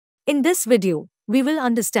In this video, we will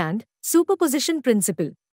understand superposition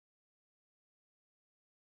principle.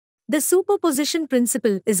 The superposition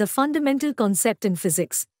principle is a fundamental concept in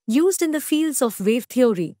physics, used in the fields of wave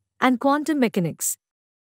theory and quantum mechanics.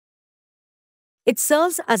 It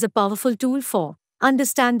serves as a powerful tool for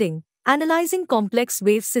understanding, analyzing complex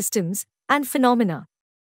wave systems and phenomena.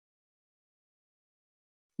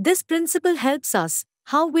 This principle helps us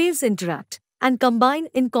how waves interact and combine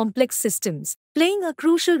in complex systems, playing a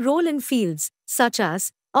crucial role in fields such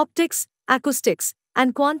as optics, acoustics,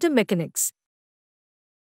 and quantum mechanics.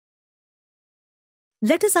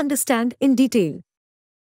 Let us understand in detail.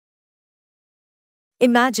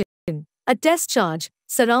 Imagine a test charge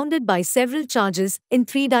surrounded by several charges in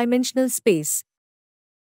three-dimensional space.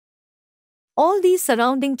 All these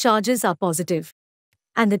surrounding charges are positive,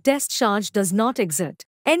 and the test charge does not exert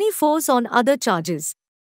any force on other charges.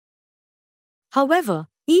 However,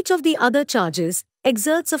 each of the other charges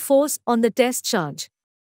exerts a force on the test charge.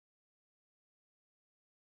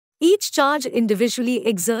 Each charge individually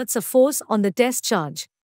exerts a force on the test charge.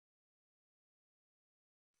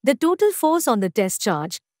 The total force on the test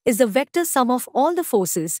charge is the vector sum of all the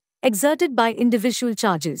forces exerted by individual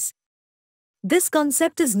charges. This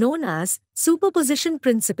concept is known as superposition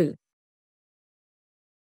principle.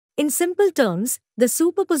 In simple terms, the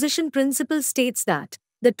superposition principle states that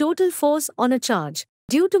the total force on a charge,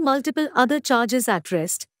 due to multiple other charges at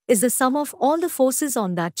rest, is the sum of all the forces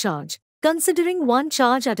on that charge, considering one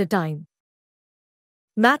charge at a time.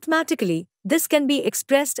 Mathematically, this can be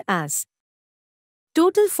expressed as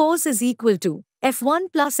total force is equal to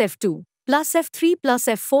F1 plus F2 plus F3 plus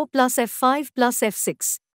F4 plus F5 plus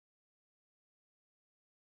F6.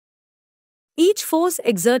 Each force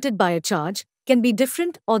exerted by a charge can be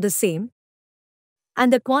different or the same,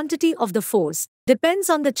 and the quantity of the force depends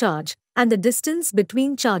on the charge and the distance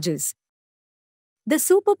between charges. The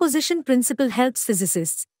superposition principle helps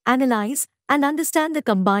physicists analyze and understand the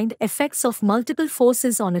combined effects of multiple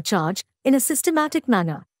forces on a charge in a systematic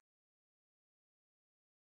manner.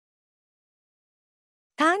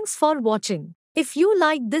 Thanks for watching. If you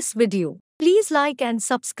like this video, please like and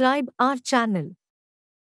subscribe our channel.